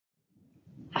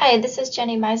Hi, this is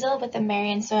Jenny Meisel with the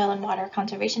Marion Soil and Water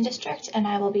Conservation District, and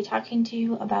I will be talking to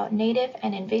you about native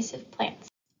and invasive plants.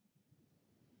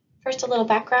 First, a little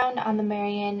background on the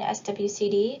Marion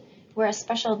SWCD. We're a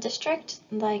special district,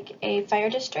 like a fire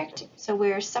district, so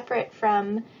we're separate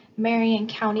from Marion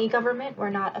County government. We're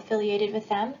not affiliated with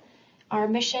them. Our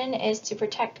mission is to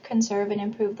protect, conserve, and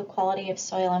improve the quality of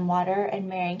soil and water in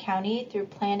Marion County through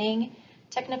planning,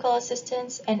 technical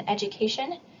assistance, and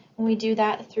education. We do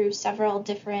that through several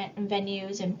different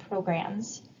venues and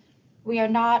programs. We are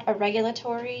not a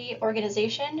regulatory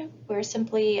organization. We're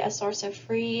simply a source of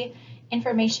free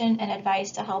information and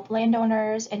advice to help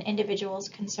landowners and individuals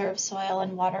conserve soil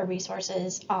and water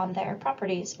resources on their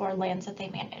properties or lands that they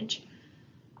manage.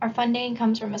 Our funding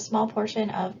comes from a small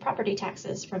portion of property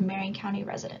taxes from Marion County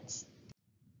residents.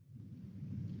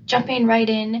 Jumping right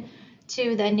in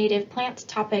to the native plants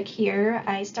topic here,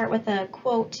 I start with a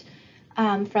quote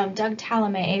from Doug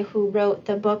Talamay, who wrote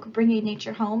the book Bringing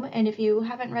Nature Home. And if you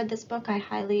haven't read this book, I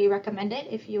highly recommend it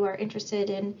if you are interested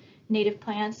in native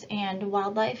plants and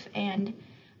wildlife and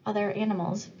other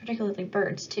animals, particularly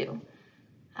birds too.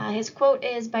 His quote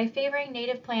is, "By favoring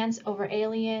native plants over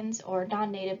aliens or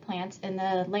non-native plants in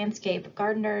the landscape,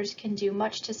 gardeners can do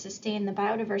much to sustain the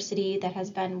biodiversity that has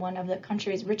been one of the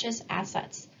country's richest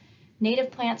assets.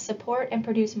 Native plants support and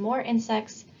produce more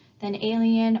insects than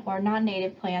alien or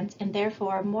non-native plants, and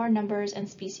therefore more numbers and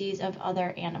species of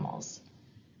other animals."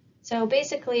 So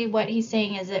basically what he's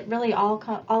saying is that really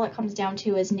all it comes down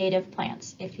to is native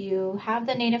plants. If you have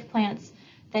the native plants,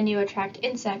 then you attract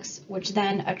insects, which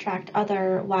then attract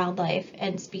other wildlife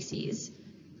and species.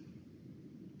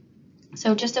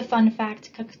 So just a fun fact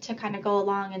to kind of go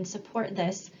along and support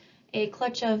this, a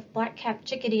clutch of black-capped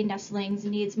chickadee nestlings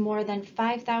needs more than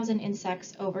 5,000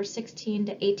 insects over 16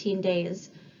 to 18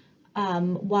 days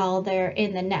while they're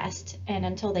in the nest and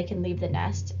until they can leave the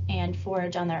nest and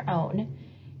forage on their own.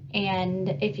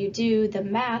 And if you do the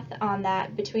math on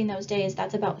that between those days,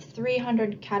 that's about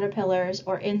 300 caterpillars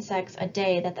or insects a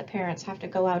day that the parents have to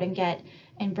go out and get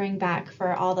and bring back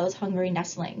for all those hungry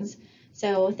nestlings.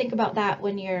 So think about that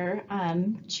when you're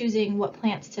choosing what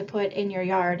plants to put in your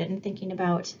yard and thinking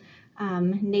about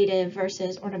native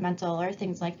versus ornamental or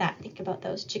things like that. Think about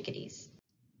those chickadees.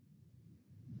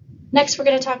 Next, we're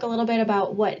going to talk a little bit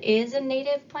about what is a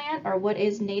native plant or what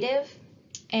is native.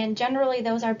 And generally,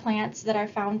 those are plants that are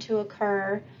found to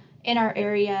occur in our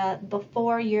area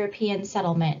before European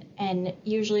settlement and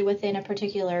usually within a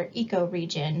particular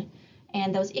ecoregion.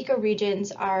 And those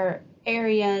ecoregions are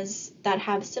areas that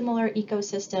have similar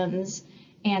ecosystems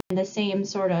and the same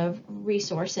sort of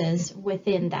resources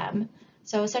within them.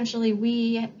 So essentially,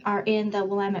 we are in the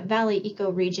Willamette Valley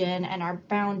ecoregion and are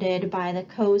bounded by the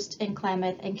Coast and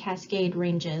Klamath and Cascade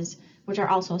ranges, which are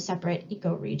also separate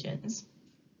ecoregions.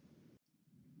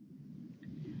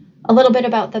 A little bit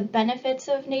about the benefits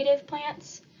of native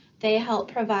plants. They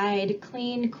help provide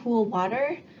clean, cool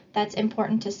water that's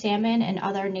important to salmon and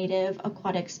other native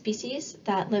aquatic species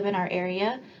that live in our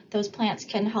area. Those plants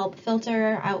can help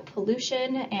filter out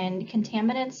pollution and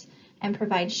contaminants and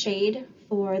provide shade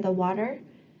for the water.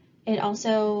 It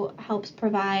also helps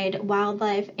provide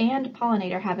wildlife and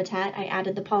pollinator habitat. I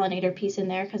added the pollinator piece in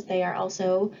there because they are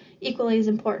also equally as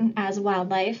important as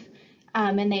wildlife.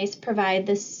 And they provide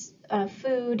this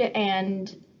food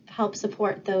and help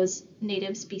support those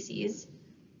native species.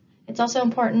 It's also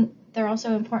important, they're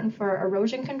also important for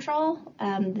erosion control.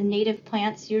 The native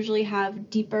plants usually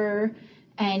have deeper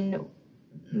and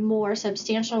more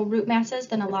substantial root masses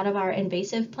than a lot of our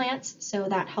invasive plants, so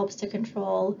that helps to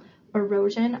control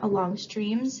erosion along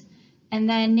streams. And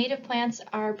then native plants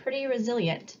are pretty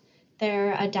resilient.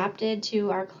 They're adapted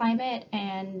to our climate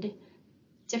and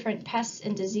different pests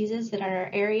and diseases that are in our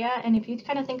area. And if you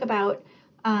kind of think about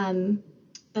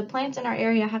the plants in our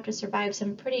area have to survive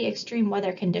some pretty extreme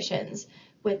weather conditions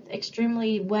with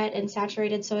extremely wet and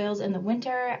saturated soils in the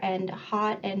winter and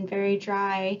hot and very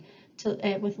dry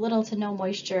with little to no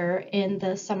moisture in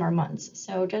the summer months.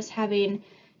 So just having,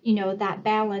 that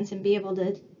balance and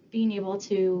being able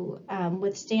to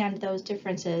withstand those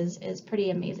differences is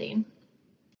pretty amazing.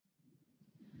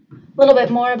 A little bit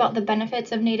more about the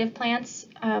benefits of native plants.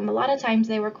 A lot of times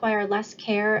they require less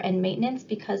care and maintenance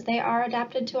because they are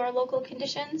adapted to our local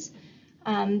conditions.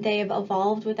 They have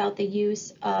evolved without the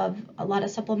use of a lot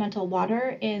of supplemental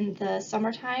water in the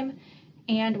summertime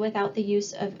and without the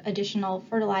use of additional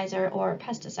fertilizer or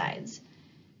pesticides.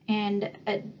 And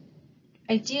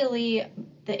ideally,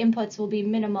 the inputs will be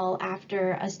minimal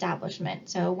after establishment.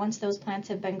 So once those plants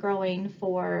have been growing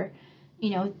for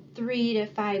 3 to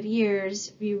 5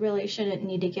 years, you really shouldn't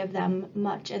need to give them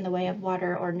much in the way of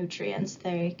water or nutrients.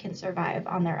 They can survive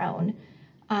on their own.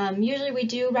 Usually we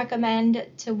do recommend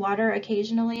to water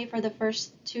occasionally for the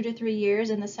first 2 to 3 years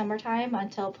in the summertime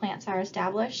until plants are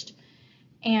established.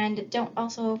 And don't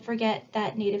also forget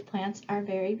that native plants are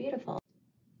very beautiful.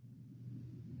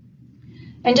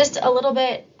 And just a little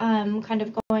bit kind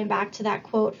of going back to that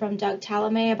quote from Doug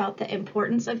Tallamy about the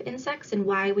importance of insects and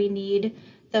why we need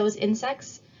those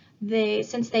insects.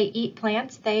 Since they eat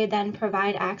plants, they then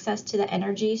provide access to the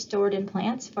energy stored in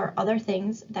plants for other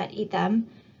things that eat them.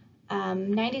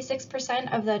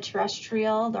 96% of the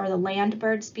terrestrial or the land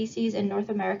bird species in North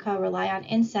America rely on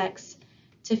insects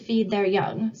to feed their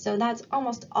young. So that's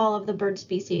almost all of the bird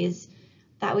species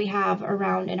that we have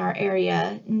around in our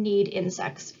area need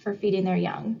insects for feeding their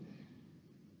young.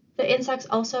 The insects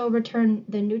also return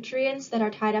the nutrients that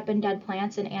are tied up in dead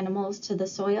plants and animals to the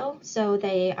soil. So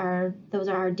those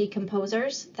are our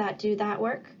decomposers that do that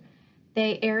work.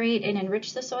 They aerate and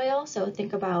enrich the soil. So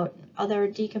think about other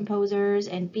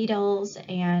decomposers and beetles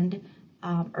and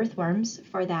earthworms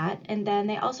for that. And then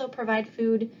they also provide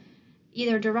food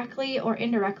either directly or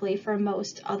indirectly for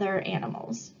most other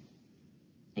animals.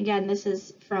 Again, this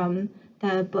is from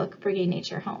the book Bringing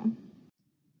Nature Home.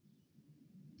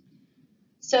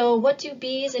 So what do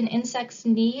bees and insects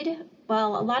need?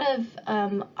 Well, a lot of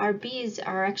our bees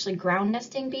are actually ground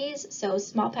nesting bees, so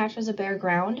small patches of bare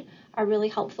ground are really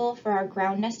helpful for our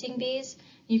ground nesting bees.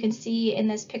 You can see in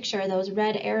this picture those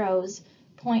red arrows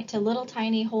point to little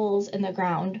tiny holes in the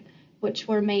ground, which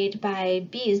were made by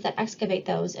bees that excavate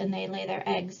those and they lay their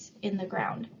eggs in the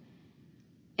ground.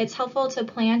 It's helpful to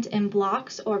plant in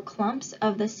blocks or clumps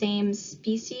of the same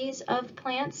species of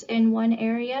plants in one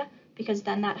area, because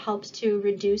then that helps to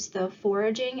reduce the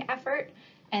foraging effort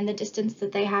and the distance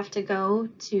that they have to go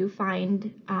to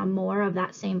find more of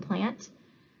that same plant.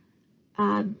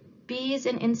 Bees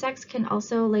and insects can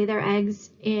also lay their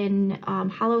eggs in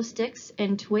hollow sticks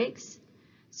and twigs.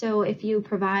 So if you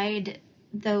provide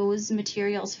those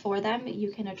materials for them,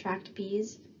 you can attract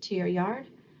bees to your yard.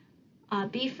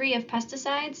 Be free of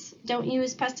pesticides. Don't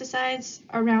use pesticides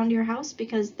around your house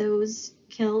because those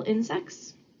kill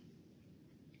insects.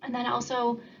 And then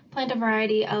also plant a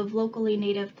variety of locally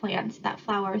native plants that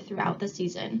flower throughout the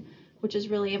season, which is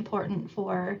really important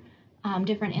for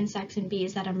different insects and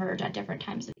bees that emerge at different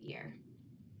times of the year.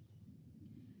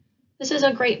 This is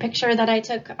a great picture that I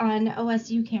took on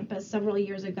OSU campus several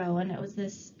years ago, and it was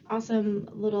this awesome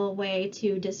little way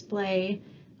to display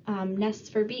nests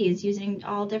for bees using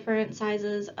all different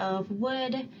sizes of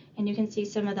wood, and you can see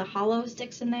some of the hollow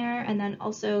sticks in there, and then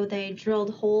also they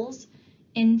drilled holes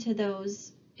into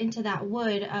that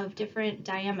wood of different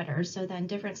diameters, so then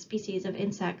different species of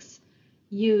insects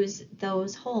use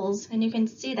those holes, and you can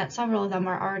see that several of them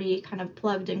are already kind of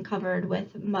plugged and covered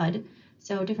with mud,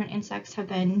 so different insects have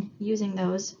been using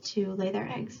those to lay their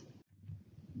eggs.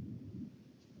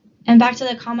 And back to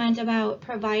the comment about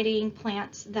providing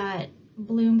plants that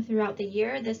bloom throughout the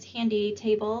year, this handy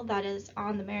table that is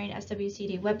on the Marion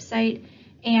SWCD website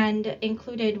and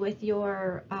included with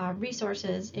your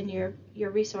resources in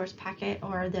your resource packet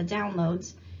or the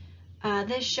downloads.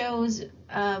 This shows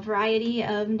a variety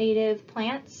of native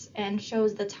plants and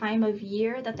shows the time of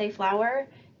year that they flower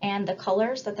and the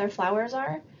colors that their flowers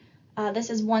are.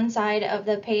 This is one side of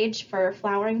the page for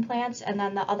flowering plants, and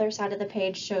then the other side of the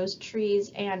page shows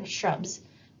trees and shrubs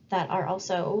that are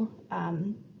also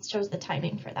shows the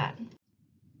timing for that.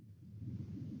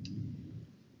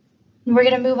 We're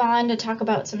going to move on to talk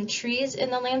about some trees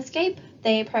in the landscape.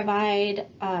 They provide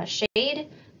shade,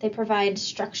 they provide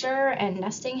structure and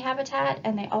nesting habitat,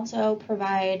 and they also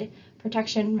provide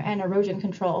protection and erosion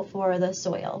control for the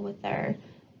soil with their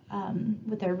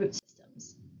root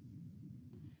systems.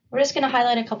 We're just going to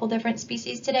highlight a couple different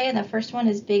species today, and the first one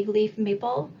is big leaf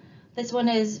maple. This one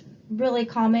is really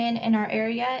common in our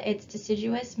area. It's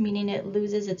deciduous, meaning it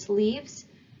loses its leaves.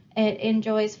 It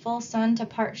enjoys full sun to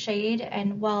part shade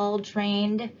and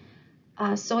well-drained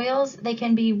soils. They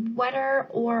can be wetter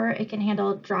or it can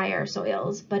handle drier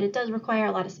soils, but it does require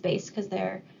a lot of space because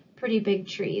they're pretty big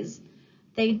trees.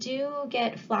 They do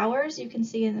get flowers. You can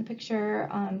see in the picture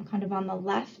kind of on the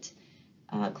left,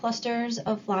 clusters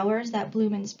of flowers that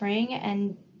bloom in spring,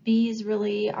 and bees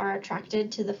really are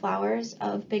attracted to the flowers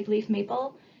of big leaf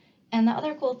maple. And the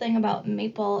other cool thing about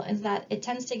maple is that it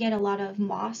tends to get a lot of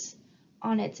moss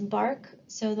on its bark,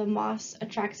 so the moss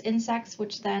attracts insects,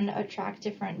 which then attract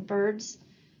different birds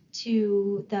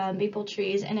to the maple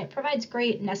trees, and it provides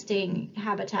great nesting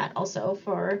habitat also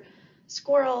for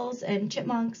squirrels and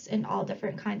chipmunks and all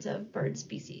different kinds of bird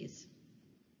species.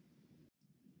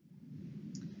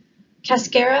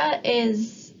 Cascara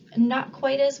is not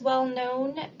quite as well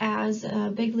known as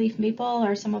big leaf maple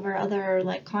or some of our other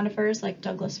like conifers like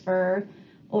Douglas fir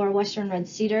or western red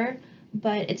cedar,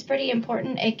 but it's pretty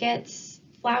important. It gets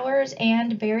flowers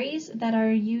and berries that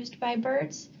are used by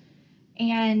birds,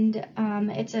 and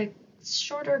it's a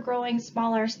shorter growing,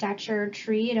 smaller stature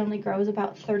tree. It only grows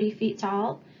about 30 feet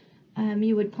tall.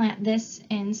 You would plant this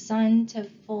in sun to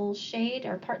full shade,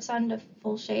 or part sun to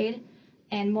full shade,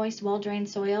 and moist, well-drained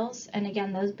soils. And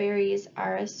again, those berries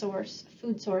are a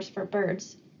food source for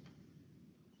birds.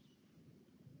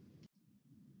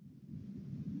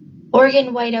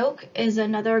 Oregon white oak is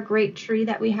another great tree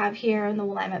that we have here in the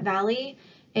Willamette Valley.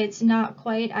 It's not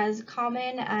quite as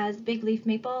common as big leaf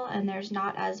maple, and there's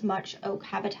not as much oak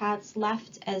habitats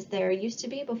left as there used to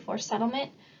be before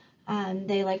settlement.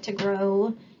 They like to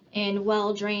grow in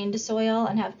well-drained soil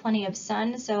and have plenty of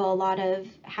sun, so a lot of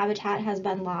habitat has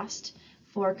been lost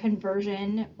for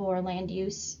conversion or land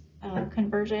use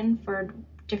conversion for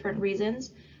different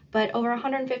reasons. But over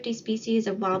 150 species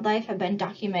of wildlife have been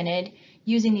documented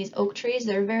using these oak trees.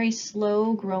 They're very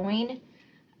slow growing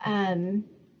and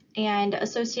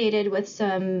associated with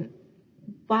some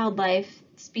wildlife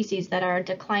species that are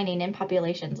declining in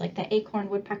populations, like the acorn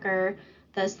woodpecker,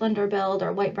 the slender-billed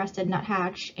or white-breasted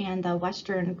nuthatch, and the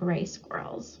western gray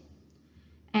squirrels.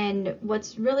 And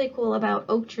what's really cool about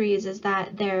oak trees is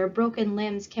that their broken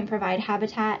limbs can provide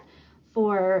habitat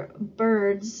for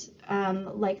birds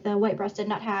like the white-breasted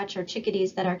nuthatch or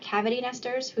chickadees that are cavity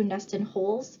nesters who nest in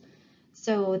holes.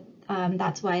 So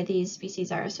that's why these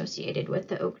species are associated with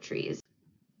the oak trees.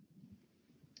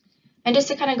 And just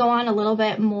to kind of go on a little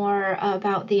bit more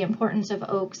about the importance of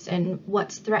oaks and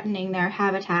what's threatening their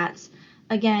habitats,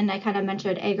 again, I kind of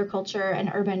mentioned agriculture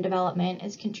and urban development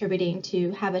is contributing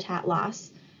to habitat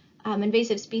loss.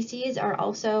 Invasive species are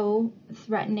also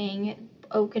threatening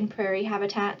oak and prairie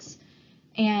habitats,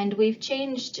 and we've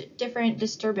changed different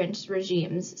disturbance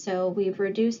regimes. So we've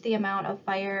reduced the amount of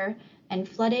fire and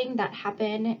flooding that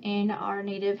happen in our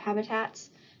native habitats,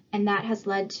 and that has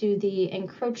led to the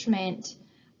encroachment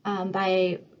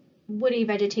by woody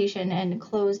vegetation and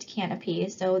closed canopy.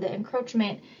 So the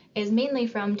encroachment is mainly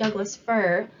from Douglas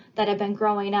fir that have been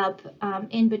growing up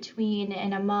in between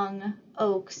and among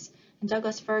oaks. And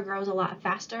Douglas fir grows a lot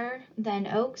faster than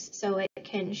oaks, so it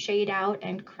can shade out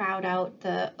and crowd out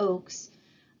the oaks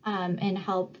and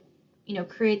help,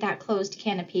 create that closed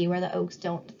canopy where the oaks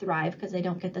don't thrive because they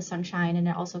don't get the sunshine, and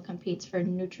it also competes for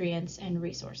nutrients and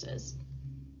resources.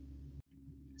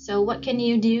 So what can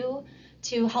you do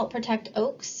to help protect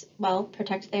oaks? Well,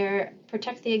 protect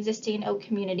the existing oak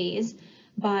communities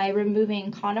by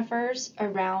removing conifers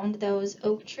around those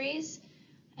oak trees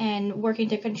and working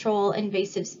to control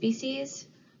invasive species.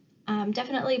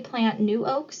 Definitely plant new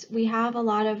oaks. We have a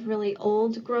lot of really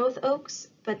old growth oaks,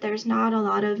 but there's not a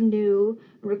lot of new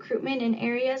recruitment in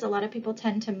areas. A lot of people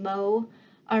tend to mow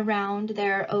around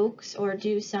their oaks or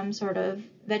do some sort of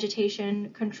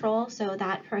vegetation control, so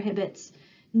that prohibits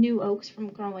new oaks from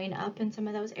growing up in some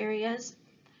of those areas.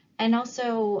 And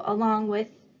also, along with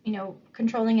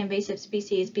controlling invasive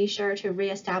species, be sure to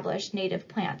reestablish native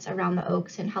plants around the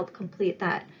oaks and help complete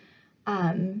that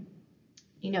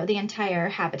the entire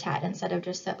habitat instead of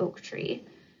just the oak tree.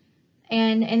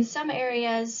 And in some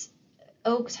areas,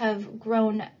 oaks have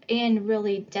grown in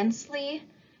really densely,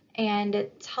 and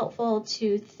it's helpful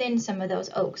to thin some of those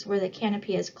oaks where the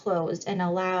canopy is closed and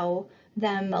allow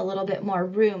them a little bit more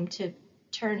room to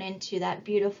turn into that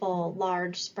beautiful,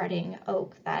 large, spreading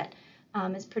oak that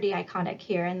is pretty iconic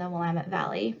here in the Willamette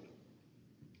Valley.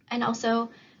 And also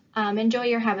enjoy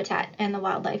your habitat and the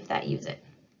wildlife that use it.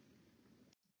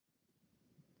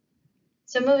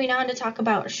 So moving on to talk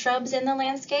about shrubs in the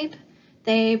landscape.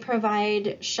 They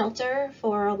provide shelter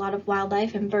for a lot of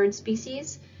wildlife and bird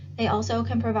species. They also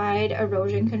can provide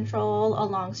erosion control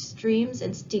along streams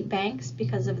and steep banks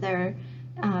because of their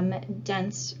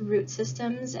dense root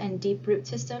systems and deep root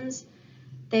systems.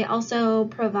 They also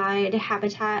provide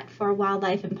habitat for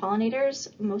wildlife and pollinators.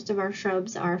 Most of our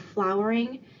shrubs are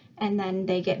flowering and then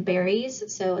they get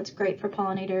berries, so it's great for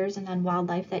pollinators and then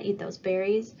wildlife that eat those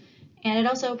berries. And it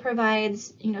also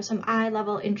provides, some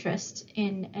eye-level interest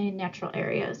in natural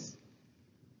areas.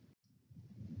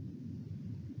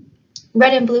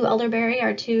 Red and blue elderberry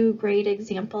are two great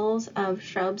examples of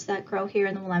shrubs that grow here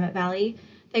in the Willamette Valley.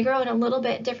 They grow in a little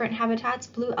bit different habitats.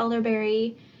 Blue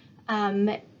elderberry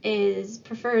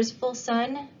prefers full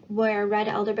sun, where red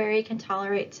elderberry can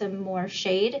tolerate some more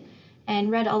shade. And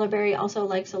red elderberry also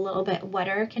likes a little bit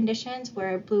wetter conditions,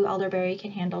 where blue elderberry can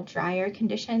handle drier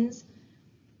conditions.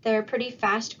 They're pretty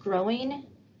fast growing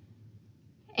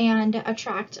and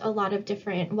attract a lot of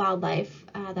different wildlife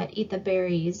that eat the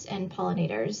berries and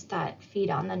pollinators that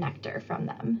feed on the nectar from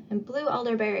them. And blue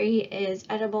elderberry is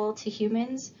edible to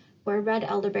humans, where red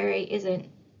elderberry isn't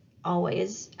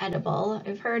always edible.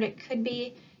 I've heard it can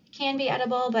be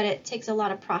edible, but it takes a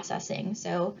lot of processing.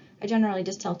 So I generally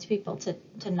just tell people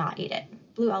to not eat it.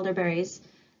 Blue elderberries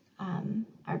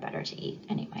are better to eat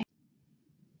anyway.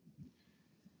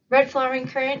 Red flowering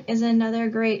currant is another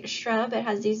great shrub. It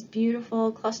has these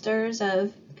beautiful clusters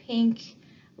of pink,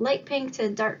 light pink to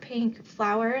dark pink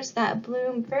flowers that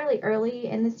bloom fairly early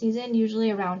in the season, usually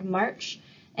around March.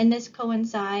 And this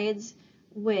coincides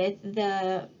with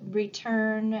the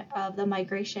return of the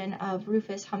migration of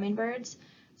rufous hummingbirds.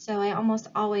 So I almost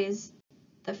always,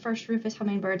 the first rufous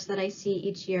hummingbirds that I see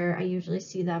each year, I usually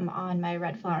see them on my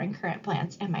red flowering currant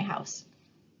plants in my house.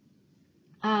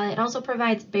 It also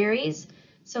provides berries.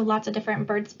 So lots of different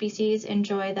bird species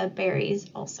enjoy the berries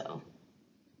also.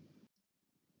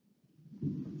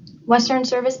 Western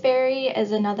serviceberry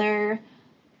is another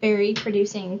berry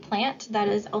producing plant that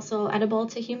is also edible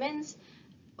to humans.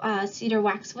 Cedar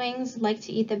waxwings like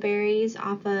to eat the berries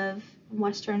off of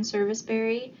Western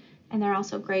serviceberry, and they're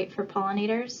also great for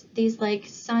pollinators. These like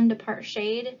sun to part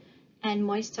shade and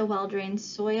moist to well-drained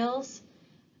soils.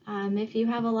 If you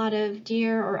have a lot of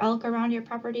deer or elk around your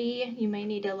property, you may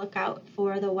need to look out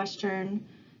for the Western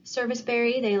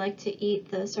serviceberry. They like to eat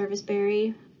the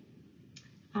serviceberry.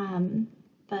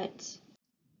 But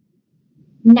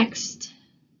next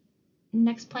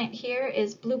plant here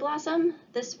is blue blossom.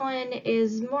 This one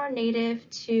is more native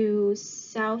to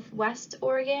Southwest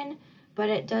Oregon, but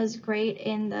it does great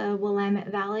in the Willamette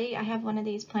Valley. I have one of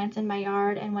these plants in my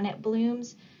yard, and when it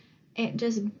blooms, it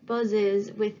just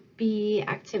buzzes with bee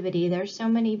activity. There's so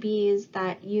many bees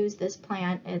that use this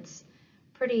plant. It's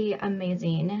pretty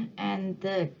amazing. And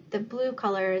the blue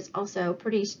color is also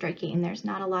pretty striking. There's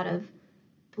not a lot of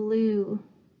blue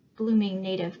blooming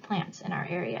native plants in our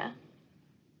area.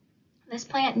 This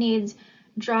plant needs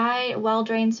dry,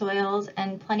 well-drained soils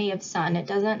and plenty of sun. It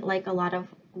doesn't like a lot of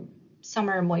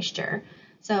summer moisture.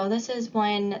 So this is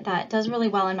one that does really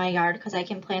well in my yard because I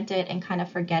can plant it and kind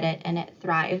of forget it and it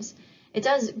thrives. It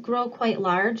does grow quite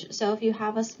large, so if you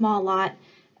have a small lot,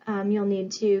 you'll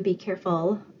need to be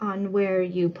careful on where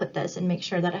you put this and make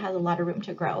sure that it has a lot of room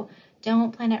to grow.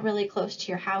 Don't plant it really close to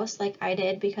your house like I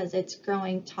did because it's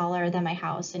growing taller than my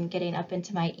house and getting up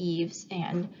into my eaves,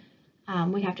 and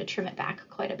we have to trim it back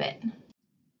quite a bit.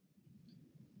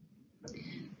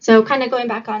 So kind of going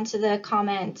back onto the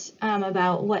comment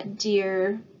about what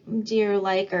deer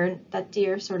like, or that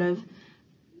deer sort of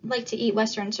like to eat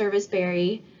Western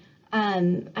serviceberry.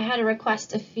 I had a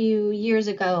request a few years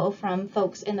ago from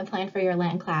folks in the Plan for Your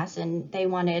Land class, and they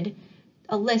wanted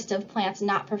a list of plants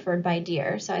not preferred by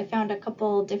deer. So I found a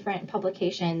couple different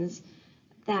publications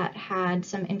that had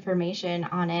some information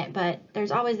on it, but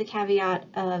there's always the caveat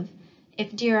of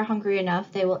if deer are hungry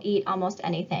enough, they will eat almost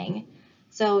anything.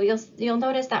 So you'll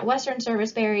notice that Western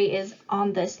serviceberry is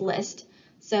on this list.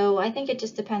 So I think it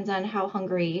just depends on how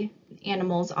hungry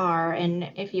animals are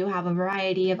and if you have a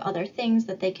variety of other things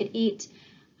that they could eat.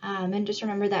 And just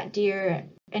remember that deer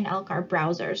and elk are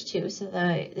browsers too, so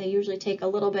they usually take a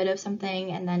little bit of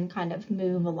something and then kind of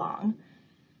move along.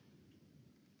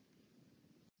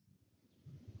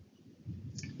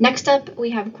 Next up,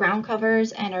 we have ground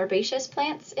covers and herbaceous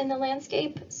plants in the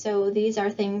landscape. So these are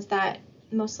things that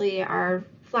mostly are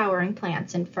flowering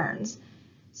plants and ferns.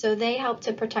 So they help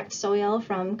to protect soil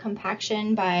from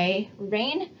compaction by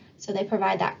rain. So they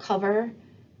provide that cover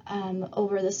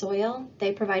over the soil.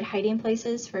 They provide hiding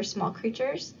places for small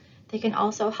creatures. They can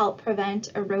also help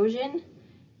prevent erosion,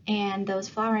 and those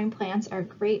flowering plants are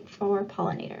great for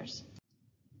pollinators.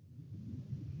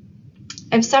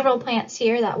 I have several plants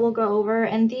here that we'll go over,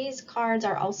 and these cards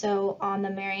are also on the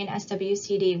Marion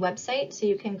SWCD website, so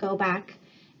you can go back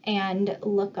and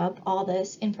look up all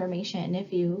this information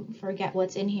if you forget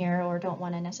what's in here or don't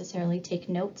want to necessarily take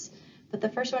notes. But the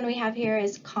first one we have here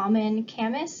is common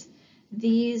camas.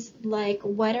 These like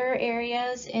wetter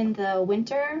areas in the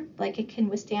winter, like it can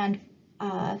withstand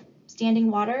standing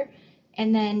water,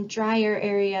 and then drier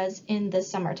areas in the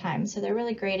summertime. So they're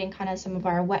really great in kind of some of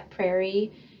our wet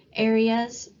prairie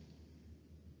areas.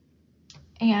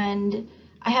 And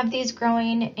I have these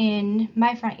growing in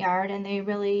my front yard, and they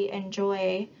really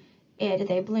enjoy it.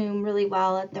 They bloom really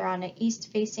well. They're on an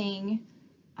east-facing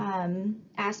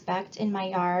aspect in my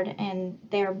yard, and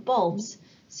they're bulbs.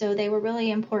 So they were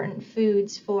really important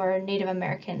foods for Native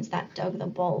Americans that dug the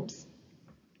bulbs.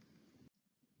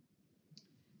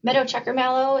 Meadow checker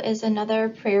mallow is another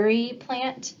prairie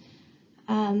plant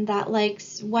that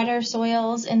likes wetter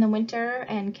soils in the winter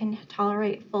and can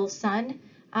tolerate full sun.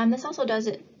 This also does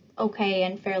it okay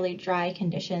in fairly dry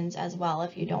conditions as well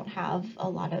if you don't have a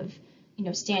lot of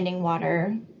standing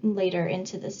water later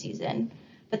into the season.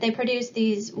 but they produce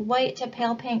these white to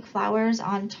pale pink flowers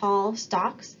on tall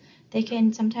stalks. They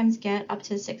can sometimes get up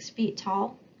to 6 feet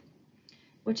tall,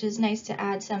 which is nice to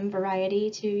add some variety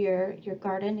to your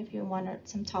garden if you want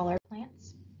some taller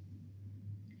plants.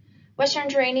 Western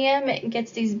geranium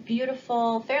gets these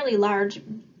beautiful, fairly large,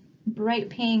 bright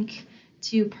pink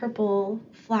to purple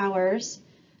flowers.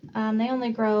 They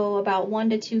only grow about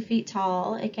 1 to 2 feet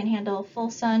tall. It can handle full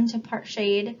sun to part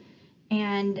shade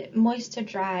and moist to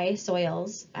dry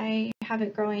soils. I have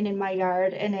it growing in my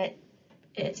yard, and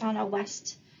it's on a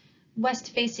west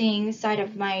facing side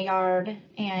of my yard,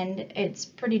 and it's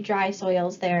pretty dry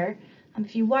soils there.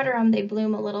 If you water them, they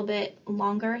bloom a little bit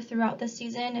longer throughout the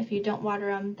season. If you don't water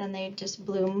them, then they just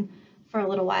bloom for a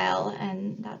little while,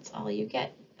 and that's all you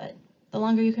get. But the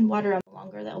longer you can water them, the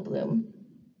longer they'll bloom.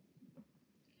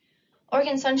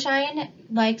 Oregon sunshine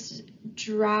likes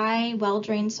dry,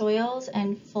 well-drained soils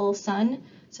and full sun.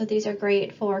 So these are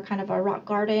great for kind of a rock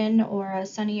garden or a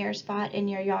sunnier spot in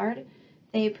your yard.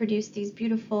 They produce these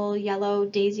beautiful yellow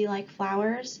daisy-like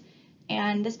flowers.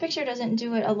 And this picture doesn't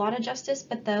do it a lot of justice,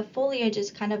 but the foliage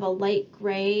is kind of a light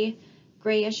gray,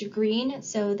 grayish green.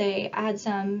 So they add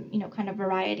some, kind of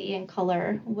variety in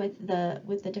color with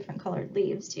the different colored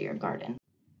leaves to your garden.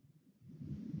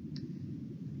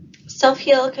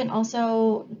 Self-heal can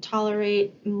also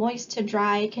tolerate moist to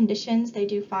dry conditions. They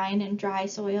do fine in dry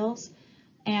soils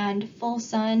and full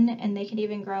sun, and they can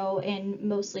even grow in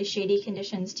mostly shady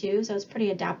conditions too, so it's pretty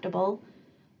adaptable.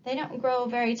 They don't grow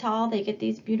very tall. They get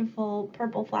these beautiful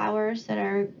purple flowers that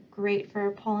are great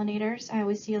for pollinators. I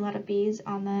always see a lot of bees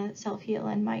on the self-heal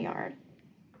in my yard.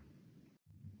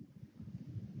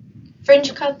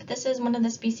 Fringe cup, this is one of the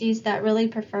species that really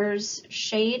prefers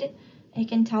shade. It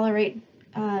can tolerate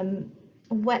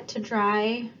wet to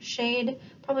dry shade,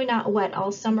 probably not wet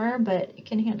all summer, but it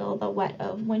can handle the wet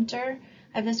of winter.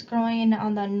 I have this growing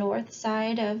on the north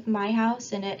side of my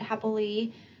house, and it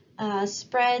happily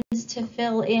spreads to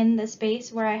fill in the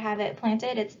space where I have it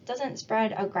planted. It doesn't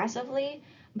spread aggressively,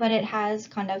 but it has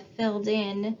kind of filled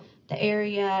in the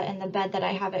area and the bed that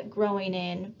I have it growing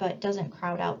in, but doesn't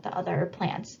crowd out the other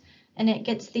plants. And it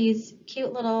gets these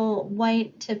cute little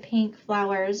white to pink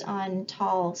flowers on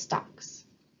tall stalks.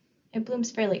 It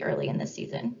blooms fairly early in the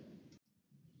season.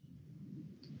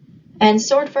 And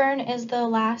sword fern is the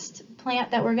last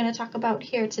plant that we're going to talk about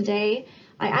here today.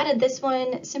 I added this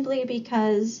one simply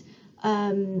because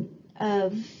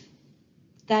of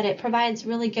that it provides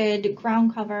really good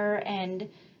ground cover and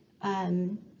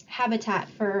habitat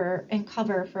and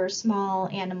cover for small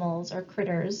animals or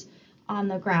critters on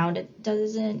the ground. It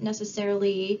doesn't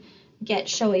necessarily get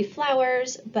showy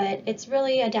flowers, but it's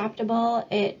really adaptable.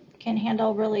 It can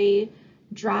handle really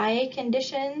dry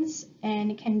conditions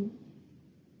and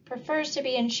prefers to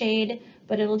be in shade,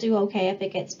 but it'll do okay if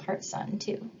it gets part sun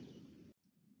too.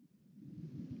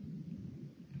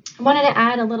 I wanted to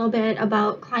add a little bit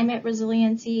about climate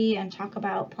resiliency and talk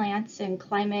about plants and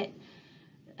climate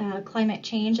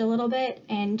change a little bit,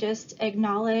 and just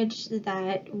acknowledge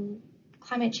that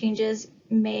climate changes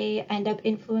may end up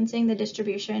influencing the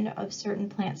distribution of certain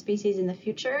plant species in the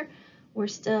future. We're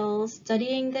still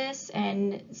studying this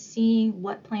and seeing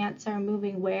what plants are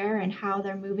moving where and how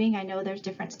they're moving. I know there's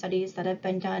different studies that have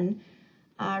been done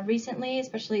recently,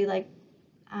 especially like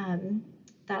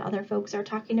that other folks are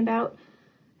talking about.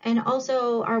 And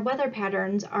also our weather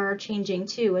patterns are changing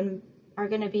too, and are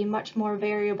going to be much more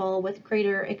variable with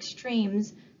greater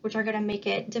extremes, which are going to make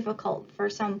it difficult for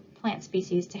some plant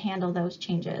species to handle those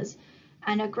changes.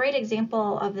 And a great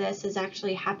example of this is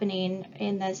actually happening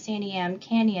in the Santiam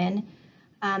Canyon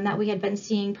that we had been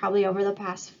seeing probably over the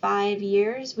past 5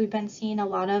 years. We've been seeing a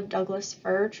lot of Douglas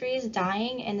fir trees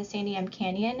dying in the Santiam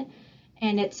Canyon,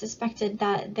 and it's suspected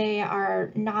that they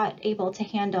are not able to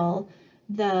handle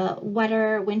the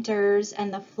wetter winters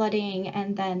and the flooding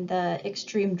and then the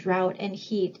extreme drought and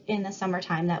heat in the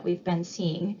summertime that we've been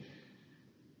seeing.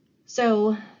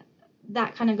 So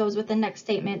that kind of goes with the next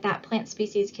statement, that plant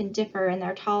species can differ in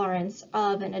their tolerance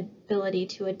of and ability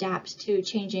to adapt to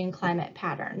changing climate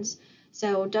patterns.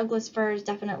 So Douglas fir is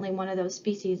definitely one of those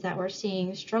species that we're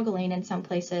seeing struggling in some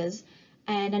places.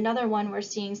 And another one we're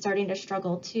seeing starting to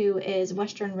struggle too is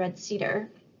western red cedar.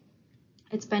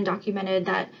 It's been documented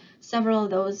that several of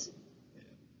those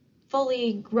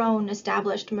fully grown,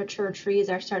 established, mature trees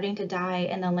are starting to die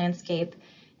in the landscape,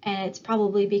 and it's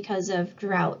probably because of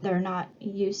drought. They're not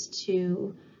used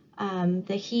to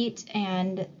the heat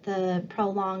and the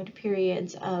prolonged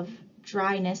periods of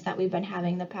dryness that we've been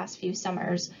having the past few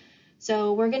summers.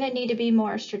 So we're going to need to be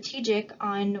more strategic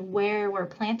on where we're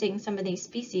planting some of these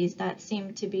species that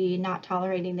seem to be not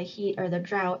tolerating the heat or the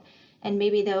drought, and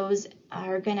maybe those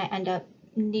are going to end up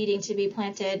needing to be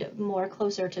planted more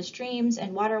closer to streams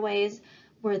and waterways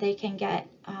where they can get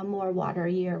more water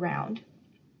year round.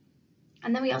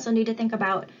 And then we also need to think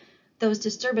about those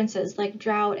disturbances like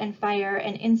drought and fire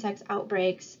and insect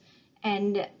outbreaks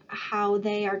and how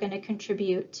they are going to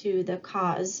contribute to the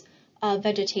cause of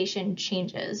vegetation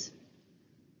changes.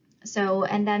 So,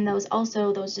 and then those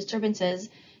disturbances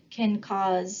can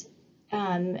cause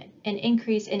an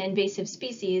increase in invasive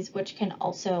species, which can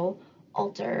also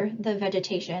alter the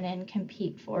vegetation and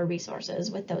compete for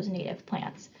resources with those native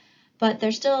plants. But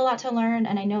there's still a lot to learn,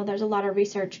 and I know there's a lot of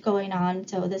research going on,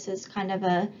 so this is kind of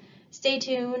a stay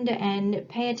tuned and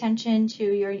pay attention to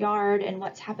your yard and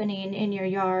what's happening in your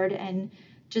yard, and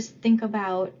just think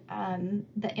about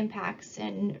the impacts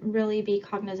and really be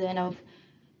cognizant of,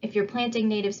 if you're planting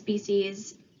native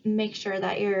species, make sure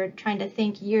that you're trying to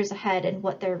think years ahead and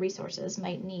what their resources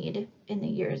might need in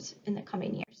the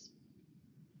coming years.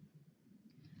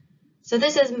 So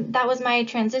that was my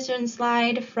transition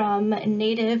slide from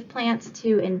native plants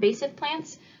to invasive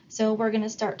plants. So we're going to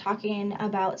start talking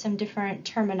about some different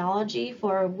terminology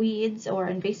for weeds or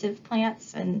invasive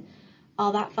plants and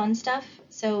all that fun stuff.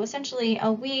 So essentially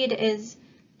a weed is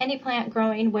any plant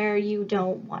growing where you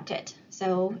don't want it.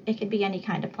 So it could be any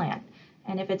kind of plant.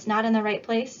 And if it's not in the right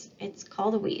place, it's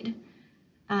called a weed.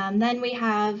 Then we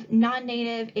have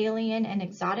non-native, alien, and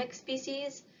exotic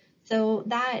species. So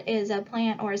that is a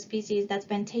plant or a species that's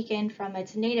been taken from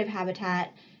its native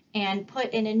habitat and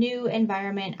put in a new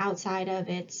environment outside of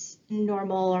its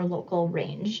normal or local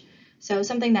range. So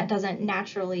something that doesn't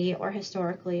naturally or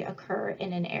historically occur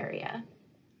in an area.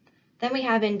 Then we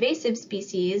have invasive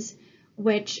species,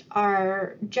 which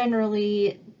are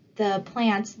generally the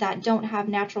plants that don't have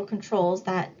natural controls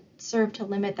that serve to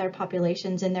limit their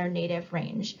populations in their native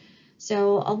range.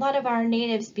 So a lot of our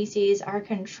native species are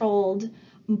controlled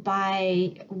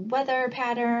by weather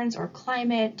patterns or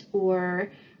climate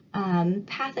or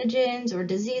pathogens or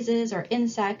diseases or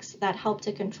insects that help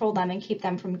to control them and keep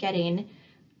them from getting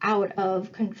out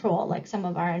of control, like some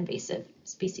of our invasive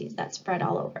species that spread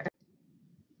all over.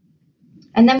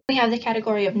 And then we have the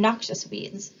category of noxious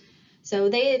weeds. So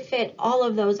they fit all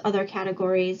of those other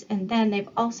categories, and then they've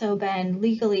also been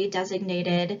legally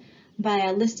designated by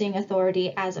a listing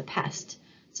authority as a pest.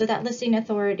 So that listing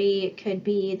authority could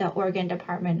be the Oregon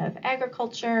Department of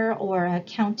Agriculture or a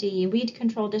county weed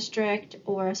control district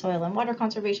or a soil and water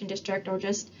conservation district, or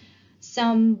just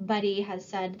somebody has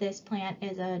said this plant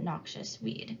is a noxious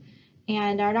weed.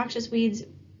 And our noxious weeds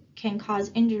can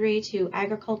cause injury to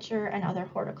agriculture and other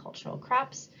horticultural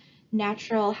crops,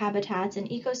 natural habitats and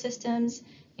ecosystems,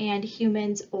 and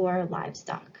humans or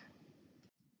livestock.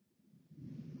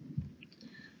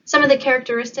 Some of the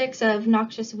characteristics of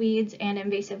noxious weeds and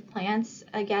invasive plants,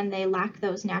 again, they lack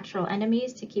those natural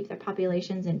enemies to keep their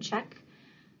populations in check.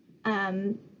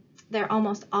 They're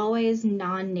almost always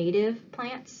non-native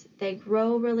plants. They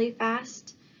grow really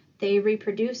fast. They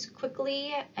reproduce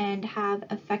quickly and have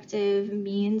effective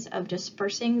means of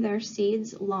dispersing their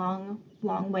seeds long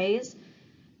ways.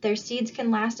 Their seeds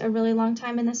can last a really long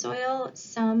time in the soil.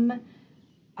 Some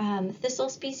thistle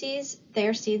species,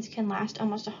 their seeds can last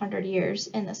almost 100 years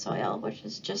in the soil, which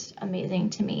is just amazing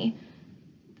to me.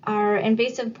 Our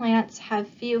invasive plants have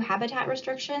few habitat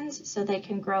restrictions, so they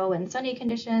can grow in sunny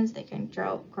conditions, they can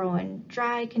grow in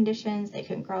dry conditions, they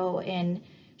can grow in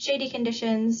shady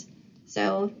conditions.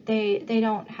 So they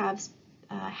don't have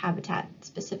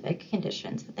habitat-specific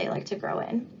conditions that they like to grow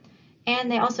in.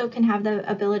 And they also can have the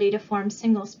ability to form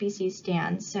single species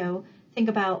stands. So think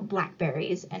about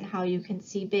blackberries and how you can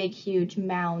see big, huge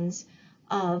mounds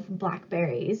of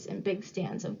blackberries and big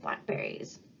stands of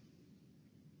blackberries.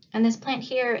 And this plant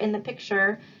here in the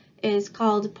picture is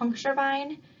called puncture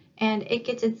vine, and it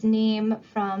gets its name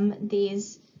from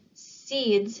these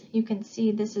seeds. You can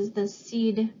see this is the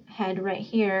seed head right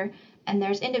here, and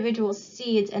there's individual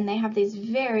seeds, and they have these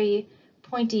very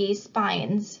pointy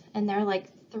spines, and they're like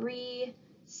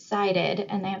three-sided,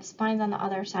 and they have spines on the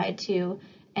other side too.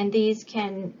 And these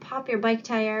can pop your bike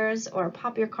tires or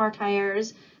pop your car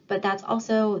tires, but that's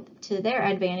also to their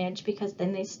advantage because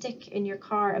then they stick in your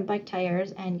car and bike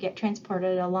tires and get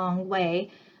transported a long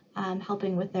way,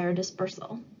 helping with their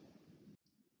dispersal.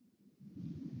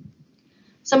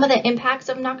 Some of the impacts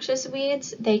of noxious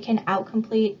weeds, they can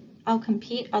outcompete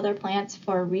other plants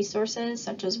for resources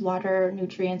such as water,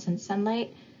 nutrients, and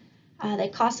sunlight. They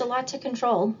cost a lot to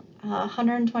control.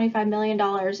 $125 million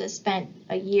is spent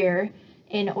a year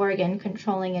in Oregon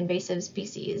controlling invasive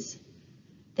species.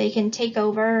 They can take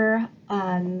over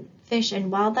fish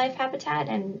and wildlife habitat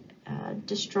and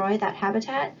destroy that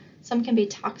habitat. Some can be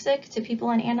toxic to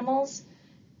people and animals.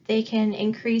 They can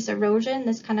increase erosion.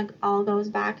 This kind of all goes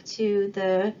back to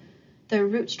the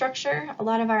root structure. A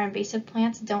lot of our invasive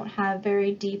plants don't have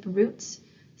very deep roots,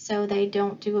 so they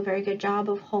don't do a very good job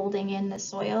of holding in the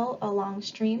soil along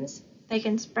streams. They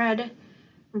can spread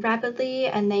rapidly,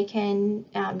 and they can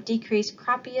decrease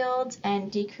crop yields and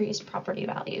decrease property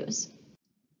values.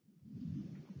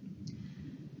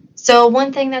 So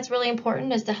one thing that's really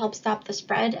important is to help stop the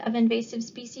spread of invasive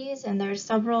species, and there's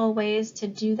several ways to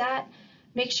do that.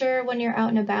 Make sure when you're out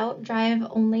and about, drive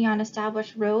only on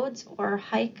established roads or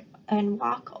hike and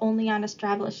walk only on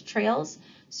established trails,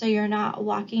 so you're not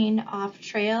walking off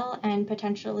trail and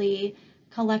potentially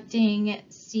collecting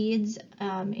seeds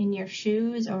in your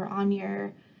shoes or on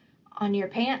your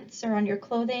pants or on your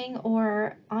clothing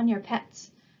or on your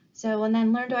pets. So, and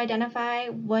then learn to identify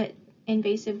what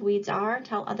invasive weeds are,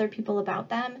 tell other people about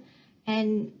them,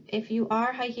 and if you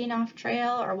are hiking off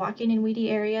trail or walking in weedy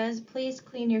areas, please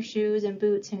clean your shoes and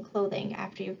boots and clothing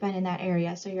after you've been in that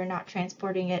area so you're not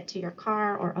transporting it to your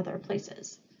car or other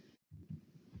places.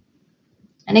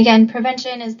 And again,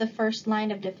 prevention is the first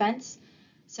line of defense.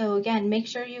 So again, make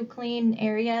sure you clean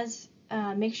areas,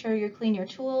 make sure you clean your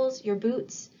tools, your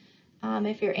boots.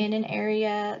 If you're in an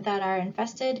area that are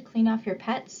infested, clean off your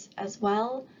pets as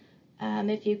well.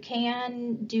 If you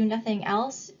can do nothing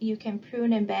else, you can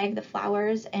prune and bag the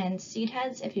flowers and seed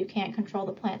heads if you can't control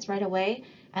the plants right away,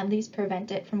 at least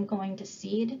prevent it from going to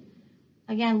seed.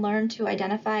 Again, learn to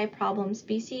identify problem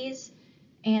species,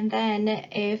 and then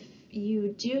if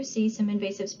you do see some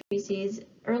invasive species,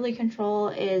 early control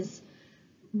is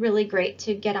really great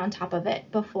to get on top of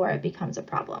it before it becomes a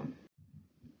problem.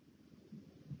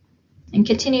 And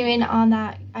continuing on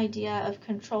that idea of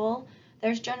control,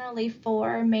 there's generally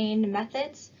 4 main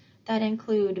methods that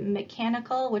include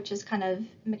mechanical, which is kind of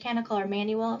mechanical or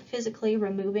manual, physically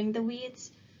removing the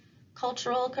weeds.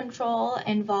 Cultural control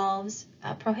involves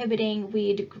prohibiting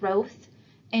weed growth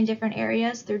in different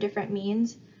areas through different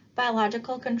means.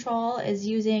 Biological control is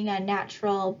using a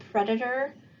natural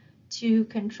predator to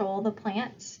control the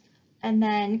plants. And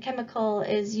then chemical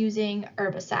is using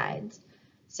herbicides.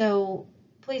 So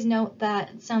please note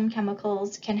that some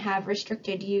chemicals can have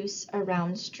restricted use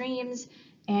around streams,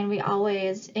 and we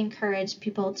always encourage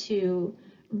people to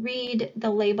read the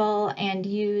label and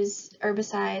use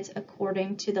herbicides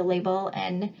according to the label,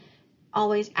 and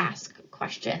always ask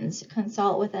questions.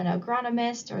 Consult with an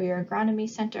agronomist or your agronomy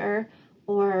center,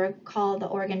 or call the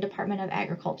Oregon Department of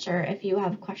Agriculture if you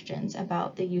have questions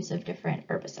about the use of different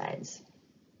herbicides.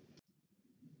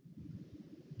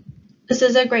 This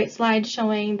is a great slide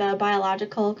showing the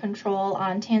biological control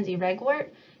on tansy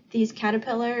ragwort. These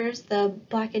caterpillars, the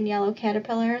black and yellow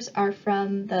caterpillars, are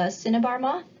from the cinnabar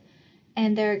moth,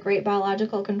 and they're a great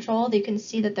biological control. You can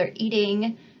see that they're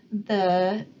eating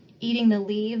the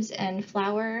leaves and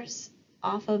flowers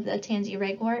off of the tansy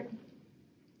ragwort.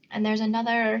 And there's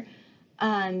another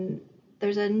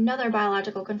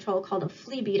biological control called a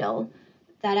flea beetle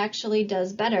that actually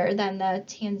does better than the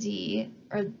tansy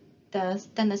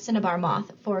than the cinnabar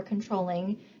moth for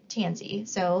controlling tansy.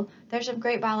 So there's some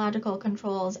great biological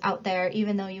controls out there,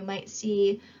 even though you might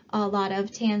see a lot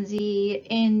of tansy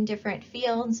in different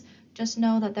fields. Just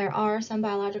know that there are some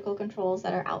biological controls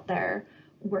that are out there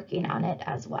working on it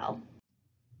as well.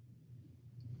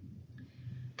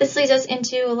 This leads us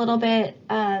into a little bit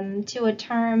to a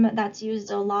term that's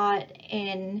used a lot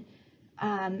in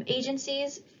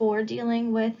agencies for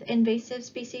dealing with invasive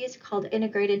species called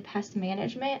integrated pest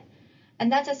management. And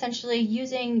that's essentially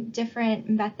using different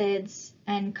methods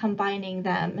and combining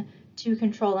them to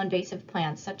control invasive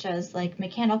plants, such as like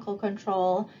mechanical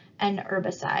control and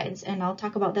herbicides. And I'll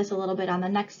talk about this a little bit on the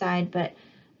next slide, but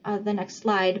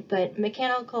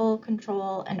mechanical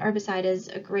control and herbicide is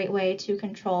a great way to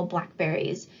control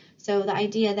blackberries. So the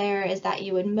idea there is that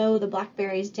you would mow the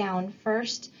blackberries down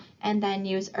first and then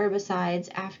use herbicides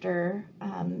after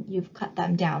you've cut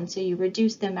them down. So you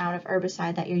reduce the amount of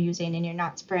herbicide that you're using, and you're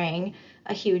not spraying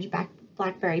a huge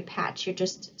blackberry patch. You're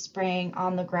just spraying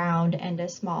on the ground and to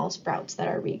small sprouts that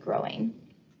are regrowing.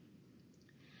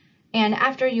 And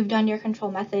after you've done your control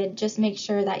method, just make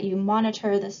sure that you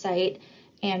monitor the site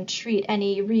and treat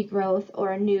any regrowth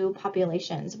or new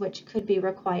populations, which could be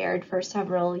required for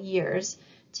several years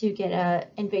to get an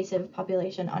invasive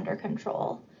population under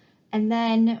control. And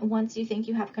then once you think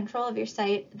you have control of your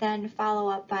site, then follow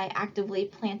up by actively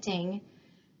planting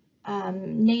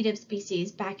native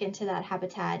species back into that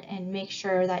habitat, and make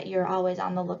sure that you're always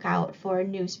on the lookout for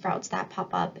new sprouts that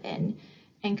pop up and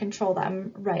control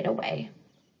them right away.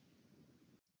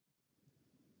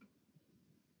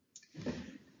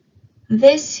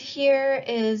 This here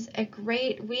is a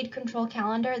great weed control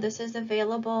calendar. This is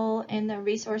available in the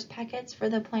resource packets for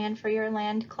the Plan for Your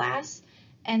Land class.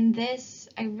 And this,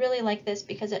 I really like this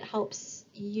because it helps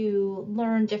you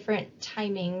learn different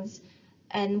timings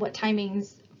and what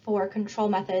timings for control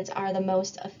methods are the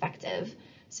most effective.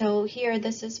 So here,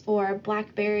 this is for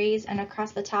blackberries, and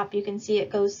across the top you can see it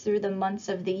goes through the months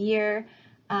of the year.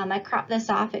 I cropped this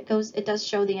off. It does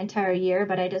show the entire year,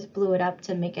 but I just blew it up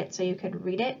to make it so you could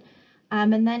read it.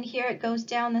 And then here it goes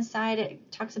down the side.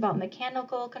 It talks about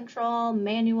mechanical control,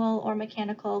 manual or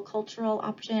mechanical cultural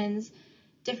options,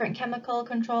 different chemical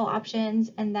control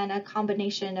options, and then a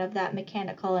combination of that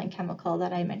mechanical and chemical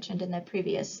that I mentioned in the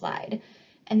previous slide.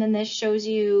 And then this shows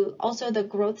you also the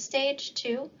growth stage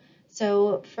too.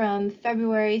 So from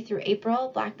February through April,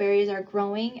 blackberries are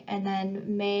growing, and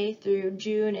then May through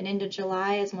June and into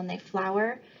July is when they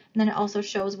flower. And then it also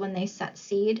shows when they set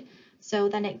seed. So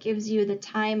then it gives you the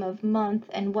time of month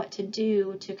and what to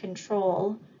do to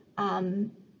control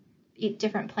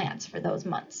different plants for those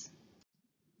months.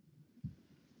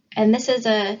 And this is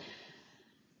a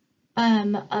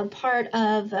part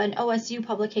of an OSU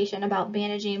publication about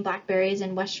managing blackberries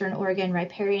in Western Oregon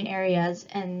riparian areas.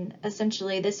 And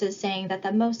essentially this is saying that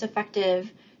the most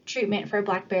effective treatment for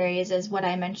blackberries is what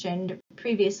I mentioned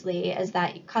previously, is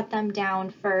that you cut them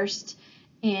down first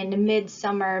in mid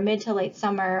to late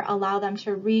summer, allow them to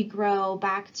regrow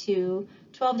back to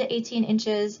 12 to 18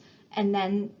 inches, and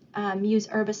then use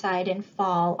herbicide in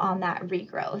fall on that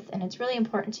regrowth. And it's really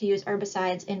important to use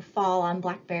herbicides in fall on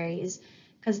blackberries,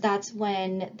 because that's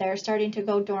when they're starting to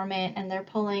go dormant and they're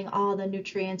pulling all the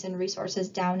nutrients and resources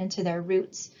down into their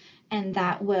roots, and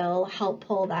that will help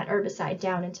pull that herbicide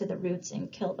down into the roots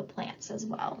and kill the plants as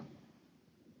well.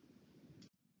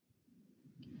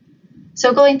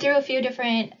 So going through a few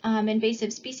different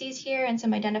invasive species here and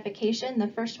some identification. The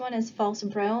first one is false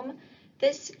brome.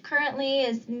 This currently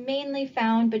is mainly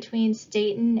found between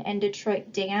Staten and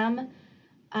Detroit Dam,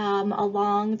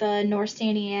 along the North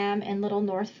Santiam and Little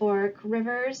North Fork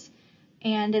rivers.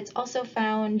 And it's also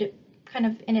found kind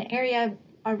of in an area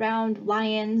around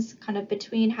Lyons, kind of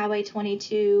between Highway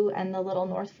 22 and the Little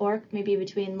North Fork, maybe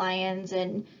between Lyons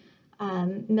and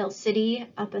Mill City,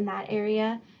 up in that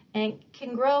area. And it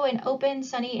can grow in open,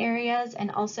 sunny areas and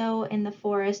also in the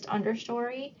forest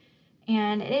understory.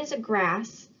 And it is a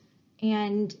grass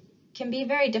and can be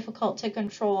very difficult to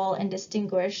control and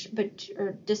distinguish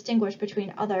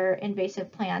between other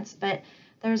invasive plants. But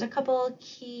there's a couple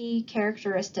key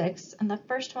characteristics. And the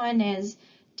first one is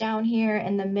down here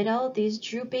in the middle, these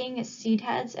drooping seed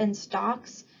heads and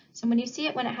stalks. So when you see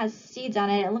it when it has seeds on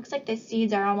it, it looks like the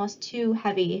seeds are almost too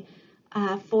heavy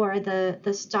for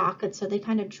the stalk, and so they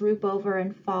kind of droop over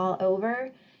and fall over.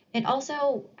 It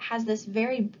also has this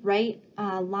very bright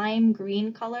lime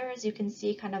green color, as you can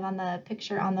see kind of on the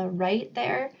picture on the right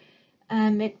there.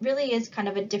 It really is kind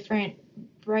of a different,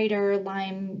 brighter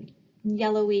lime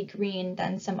yellowy green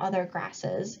than some other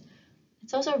grasses.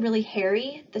 It's also really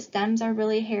hairy. The stems are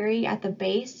really hairy at the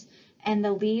base, and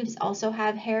the leaves also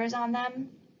have hairs on them.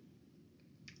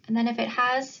 And then if it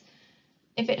has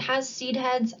seed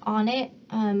heads on it,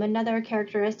 another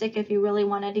characteristic, if you really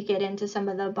wanted to get into some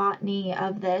of the botany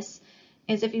of this,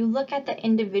 is if you look at the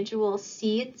individual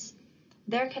seeds,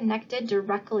 they're connected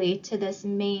directly to this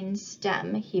main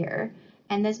stem here.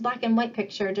 And this black and white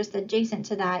picture, just adjacent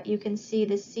to that, you can see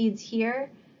the seeds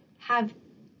here have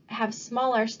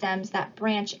smaller stems that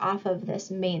branch off of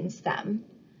this main stem.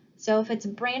 So if it's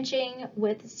branching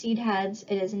with seed heads,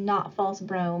 it is not false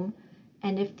brome.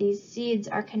 And if these seeds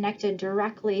are connected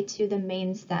directly to the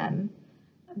main stem,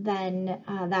 then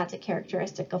that's a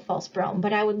characteristic of false brome.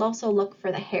 But I would also look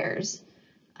for the hairs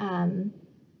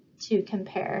to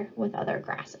compare with other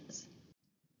grasses.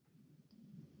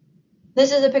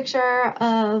 This is a picture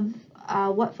of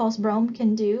what false brome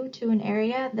can do to an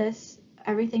area.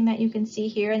 Everything that you can see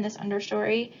here in this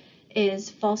understory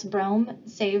is false brome,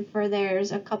 save for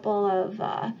there's a couple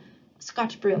of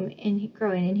Scotch broom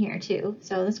growing in here too.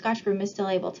 So the Scotch broom is still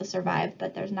able to survive,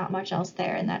 but there's not much else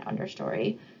there in that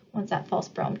understory once that false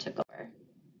brome took over.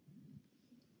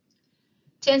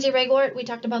 Tansy ragwort, we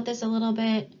talked about this a little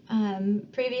bit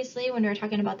previously when we were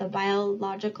talking about the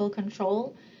biological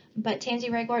control, but tansy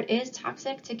ragwort is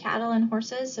toxic to cattle and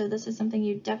horses, so this is something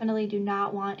you definitely do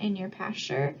not want in your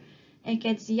pasture. It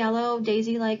gets yellow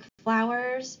daisy-like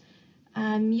flowers.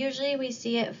 Usually we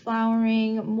see it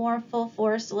flowering more full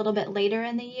force a little bit later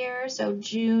in the year, so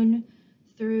June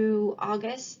through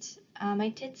August. I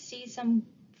did see some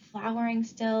flowering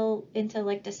still into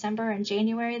like December and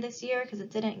January this year because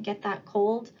it didn't get that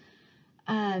cold.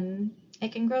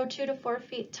 It can grow 2 to 4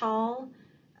 feet tall.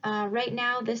 Right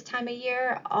now, this time of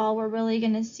year, all we're really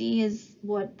going to see is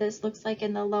what this looks like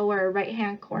in the lower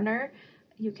right-hand corner.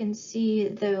 You can see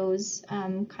those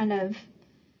kind of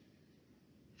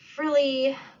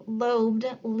frilly lobed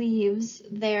leaves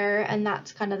there, and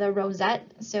that's kind of the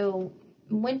rosette. So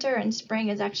winter and spring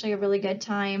is actually a really good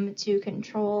time to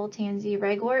control tansy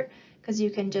ragwort, because you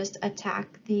can just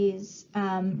attack these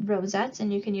rosettes,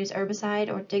 and you can use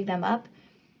herbicide or dig them up.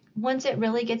 Once it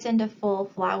really gets into full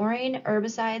flowering,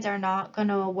 herbicides are not going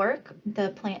to work. The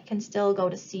plant can still go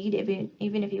to seed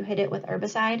even if you hit it with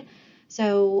herbicide.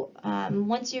 So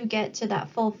once you get to that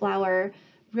full flower,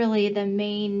 really the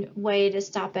main way to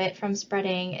stop it from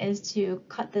spreading is to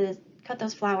cut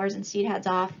those flowers and seed heads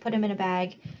off, put them in a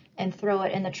bag, and throw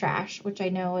it in the trash, which I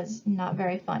know is not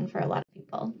very fun for a lot of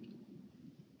people.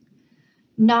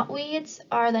 Knotweeds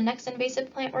are the next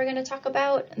invasive plant we're going to talk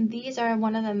about. These are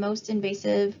one of the most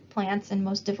invasive plants and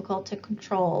most difficult to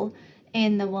control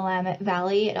in the Willamette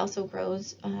Valley. It also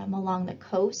grows along the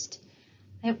coast.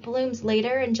 It blooms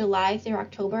later in July through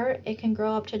October. It can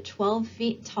grow up to 12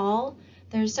 feet tall.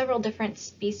 There's several different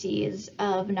species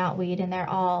of knotweed, and they're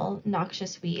all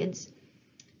noxious weeds.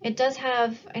 It does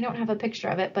have, I don't have a picture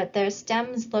of it, but their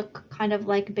stems look kind of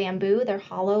like bamboo. They're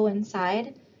hollow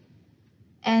inside.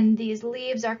 And these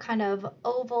leaves are kind of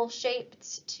oval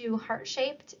shaped to heart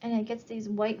shaped, and it gets these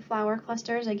white flower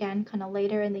clusters again kind of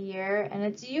later in the year. And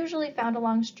it's usually found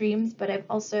along streams, but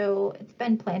it's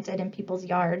been planted in people's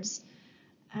yards.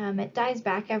 It dies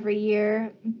back every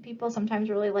year. People sometimes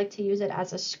really like to use it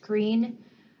as a screen,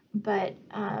 but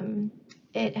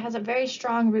it has a very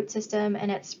strong root system,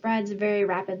 and it spreads very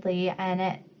rapidly,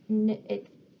 and it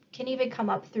can even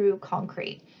come up through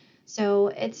concrete. So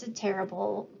it's a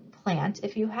terrible plant.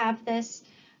 If you have this,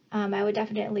 I would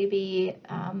definitely be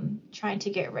trying to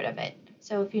get rid of it.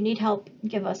 So if you need help,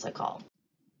 give us a call.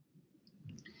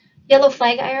 Yellow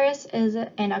flag iris is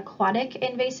an aquatic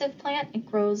invasive plant. It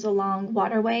grows along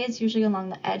waterways, usually along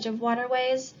the edge of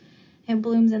waterways. It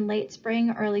blooms in late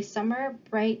spring, early summer,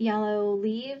 bright yellow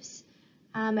leaves,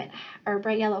 or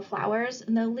bright yellow flowers.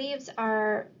 And the leaves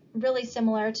are really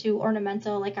similar to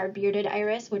ornamental, like our bearded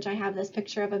iris, which I have this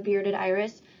picture of a bearded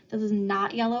iris. This is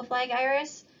not yellow flag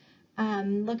iris.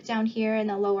 Look down here in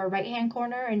the lower right-hand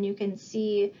corner, and you can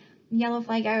see yellow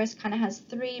flag iris kind of has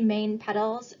 3 main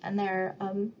petals, and they're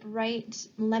bright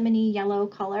lemony yellow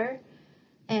color.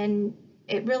 And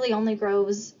it really only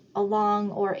grows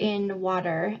along or in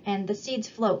water, and the seeds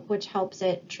float, which helps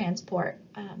it transport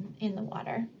in the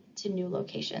water to new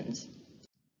locations.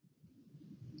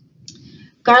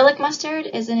 Garlic mustard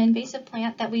is an invasive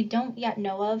plant that we don't yet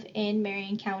know of in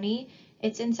Marion County.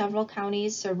 It's in several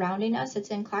counties surrounding us. It's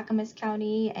in Clackamas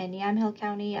County and Yamhill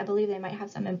County. I believe they might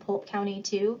have some in Polk County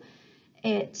too.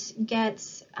 It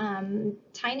gets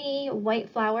tiny white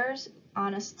flowers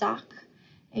on a stalk.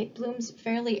 It blooms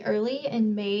fairly early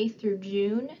in May through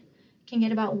June. Can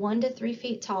get about 1 to 3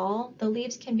 feet tall. The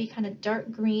leaves can be kind of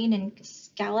dark green and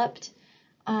scalloped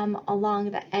along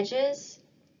the edges.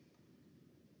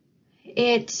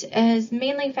 It is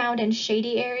mainly found in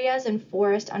shady areas and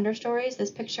forest understories.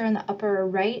 This picture in the upper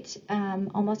right,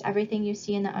 almost everything you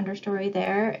see in the understory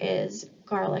there is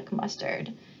garlic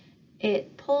mustard.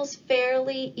 It pulls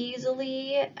fairly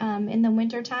easily in the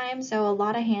wintertime, so a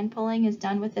lot of hand pulling is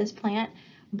done with this plant,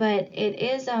 but it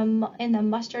is in the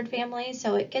mustard family,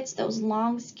 so it gets those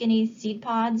long skinny seed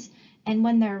pods, and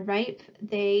when they're ripe,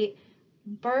 they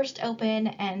burst open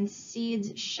and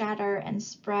seeds shatter and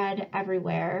spread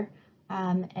everywhere.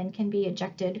 And can be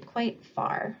ejected quite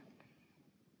far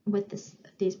with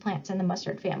these plants in the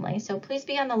mustard family. So please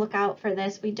be on the lookout for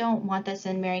this. We don't want this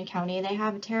in Marion County. They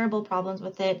have terrible problems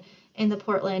with it in the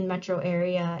Portland metro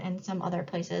area and some other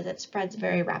places. It spreads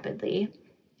very rapidly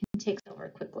and takes over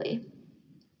quickly.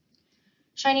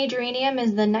 Shiny geranium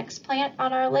is the next plant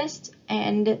on our list,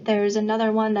 and there's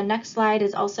another one. The next slide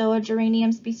is also a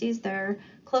geranium species. They're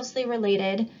closely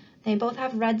related. They both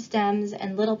have red stems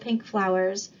and little pink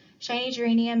flowers. Shiny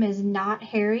geranium is not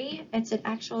hairy. It's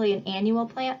actually an annual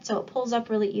plant, so it pulls up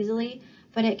really easily,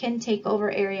 but it can take over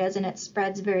areas and it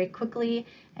spreads very quickly,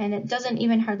 and it doesn't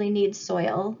even hardly need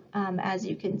soil, as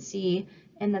you can see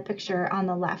in the picture on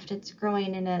the left. It's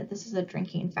growing this is a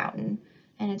drinking fountain,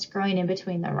 and it's growing in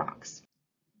between the rocks.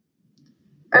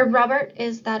 Herb Robert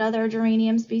is that other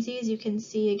geranium species. You can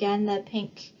see again the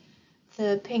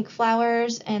pink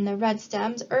flowers and the red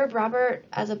stems. Herb Robert,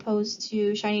 as opposed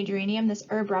to shiny geranium, this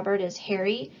Herb Robert is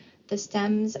hairy. The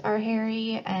stems are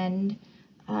hairy, and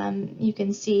you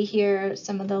can see here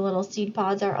some of the little seed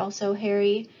pods are also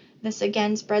hairy. This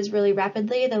again spreads really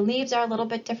rapidly. The leaves are a little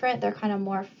bit different. They're kind of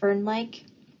more fern-like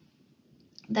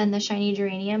than the shiny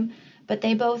geranium, but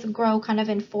they both grow kind of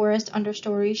in forest,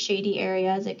 understory, shady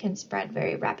areas. It can spread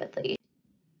very rapidly.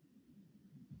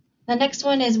 The next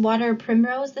one is water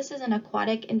primrose. This is an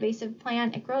aquatic invasive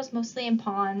plant. It grows mostly in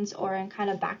ponds or in kind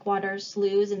of backwaters,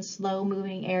 sloughs, and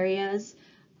slow-moving areas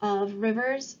of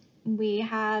rivers. We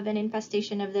have an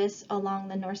infestation of this along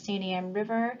the North Santiam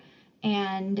River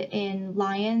and in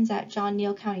Lyons at John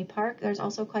Neal County Park. There's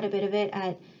also quite a bit of it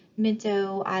at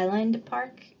Minto Island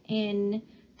Park in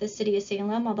the city of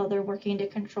Salem, although they're working to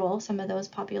control some of those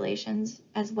populations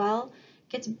as well.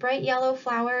 Gets bright yellow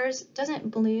flowers,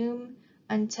 doesn't bloom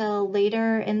until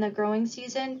later in the growing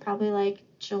season, probably like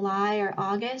July or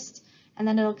August, and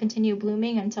then it'll continue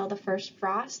blooming until the first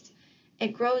frost.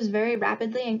 It grows very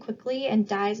rapidly and quickly and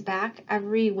dies back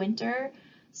every winter,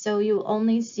 so you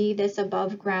only see this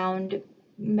above ground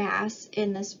mass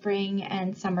in the spring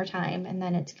and summertime, and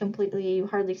then it's completely, you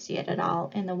hardly see it at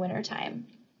all in the wintertime.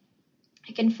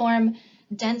 It can form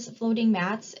dense floating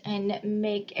mats and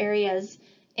make areas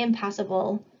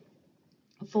impassable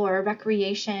for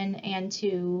recreation and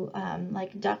to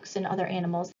like ducks and other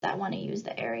animals that want to use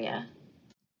the area.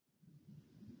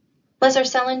 Lesser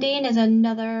celandine is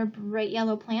another bright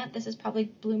yellow plant. This is probably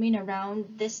blooming around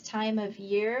this time of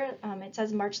year. It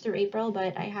says March through April,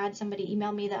 but I had somebody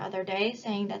email me the other day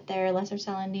saying that their lesser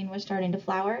celandine was starting to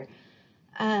flower.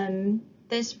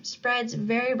 This spreads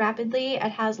very rapidly.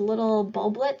 It has little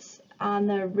bulblets on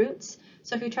the roots.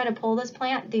 So if you try to pull this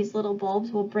plant, these little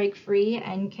bulbs will break free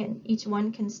and each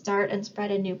one can start and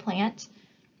spread a new plant.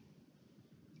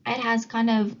 It has kind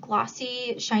of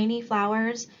glossy, shiny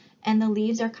flowers, and the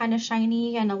leaves are kind of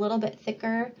shiny and a little bit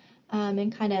thicker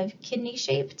and kind of kidney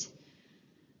shaped.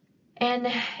 And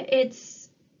it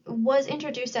was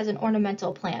introduced as an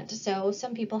ornamental plant. So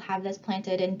some people have this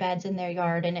planted in beds in their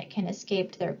yard, and it can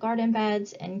escape their garden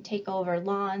beds and take over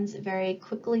lawns very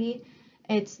quickly.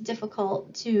 It's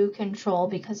difficult to control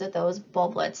because of those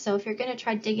bulblets. So if you're going to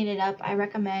try digging it up, I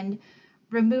recommend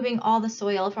removing all the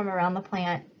soil from around the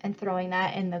plant and throwing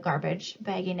that in the garbage,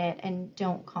 bagging it, and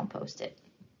don't compost it.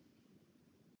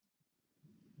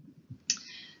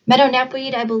 Meadow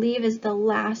knapweed, I believe, is the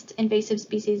last invasive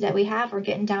species that we have. We're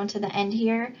getting down to the end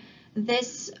here.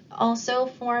 This also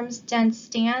forms dense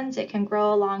stands. It can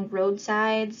grow along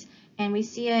roadsides, and we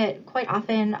see it quite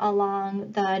often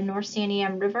along the North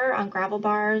Santiam River on gravel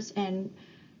bars and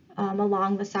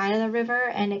along the side of the river.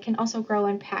 And it can also grow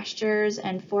in pastures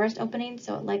and forest openings,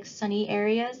 so it likes sunny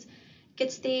areas.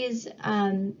 Gets these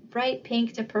bright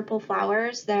pink to purple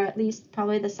flowers. They're at least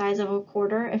probably the size of a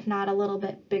quarter, if not a little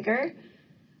bit bigger.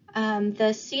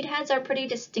 The seed heads are pretty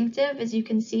distinctive, as you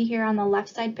can see here on the left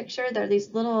side picture. They're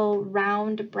these little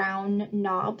round brown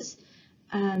knobs.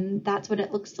 That's what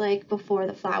it looks like before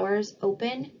the flowers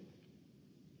open.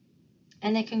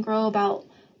 And it can grow about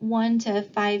 1 to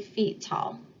 5 feet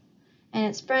tall. And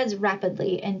it spreads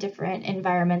rapidly in different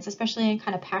environments, especially in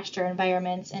kind of pasture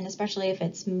environments, and especially if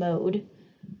it's mowed.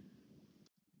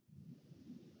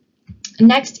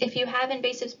 Next, if you have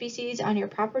invasive species on your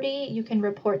property, you can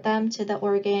report them to the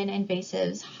Oregon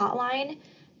Invasives Hotline.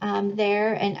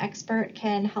 There, an expert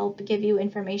can help give you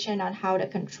information on how to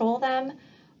control them,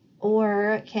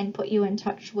 or can put you in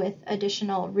touch with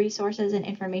additional resources and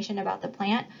information about the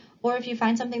plant. Or if you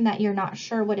find something that you're not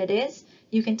sure what it is,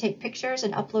 you can take pictures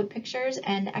and upload pictures,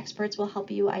 and experts will help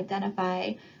you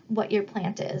identify what your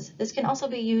plant is. This can also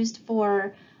be used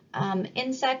for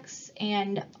insects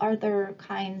and other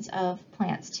kinds of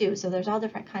plants too. So there's all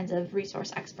different kinds of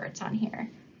resource experts on here.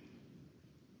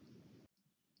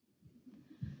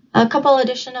 A couple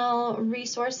additional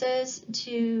resources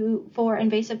for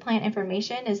invasive plant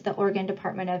information is the Oregon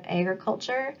Department of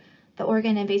Agriculture, the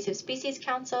Oregon Invasive Species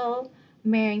Council,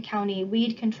 Marion County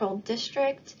Weed Control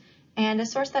District, and a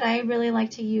source that I really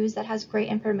like to use that has great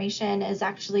information is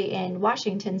actually in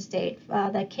Washington State,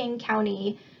 the King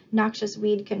County Noxious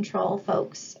Weed Control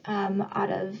folks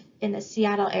in the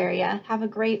Seattle area have a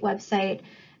great website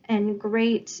and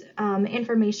great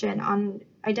information on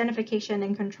identification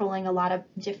and controlling a lot of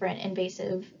different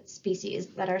invasive species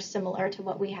that are similar to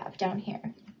what we have down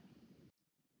here.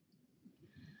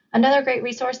 Another great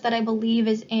resource that I believe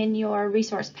is in your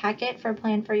resource packet for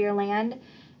Plan for Your Land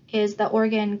is the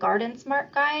Oregon Garden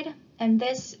Smart Guide, and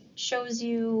this shows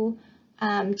you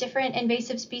different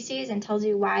invasive species and tells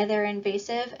you why they're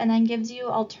invasive, and then gives you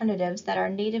alternatives that are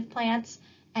native plants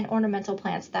and ornamental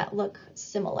plants that look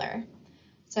similar.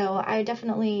 So I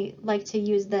definitely like to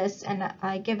use this, and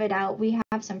I give it out. We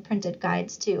have some printed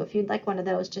guides too. If you'd like one of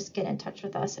those, just get in touch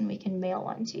with us and we can mail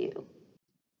one to you.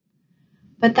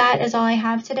 But that is all I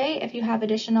have today. If you have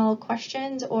additional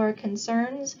questions or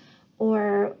concerns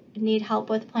or need help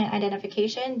with plant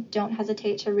identification, don't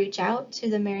hesitate to reach out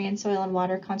to the Marion Soil and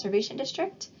Water Conservation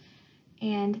District.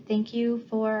 And thank you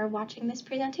for watching this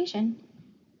presentation.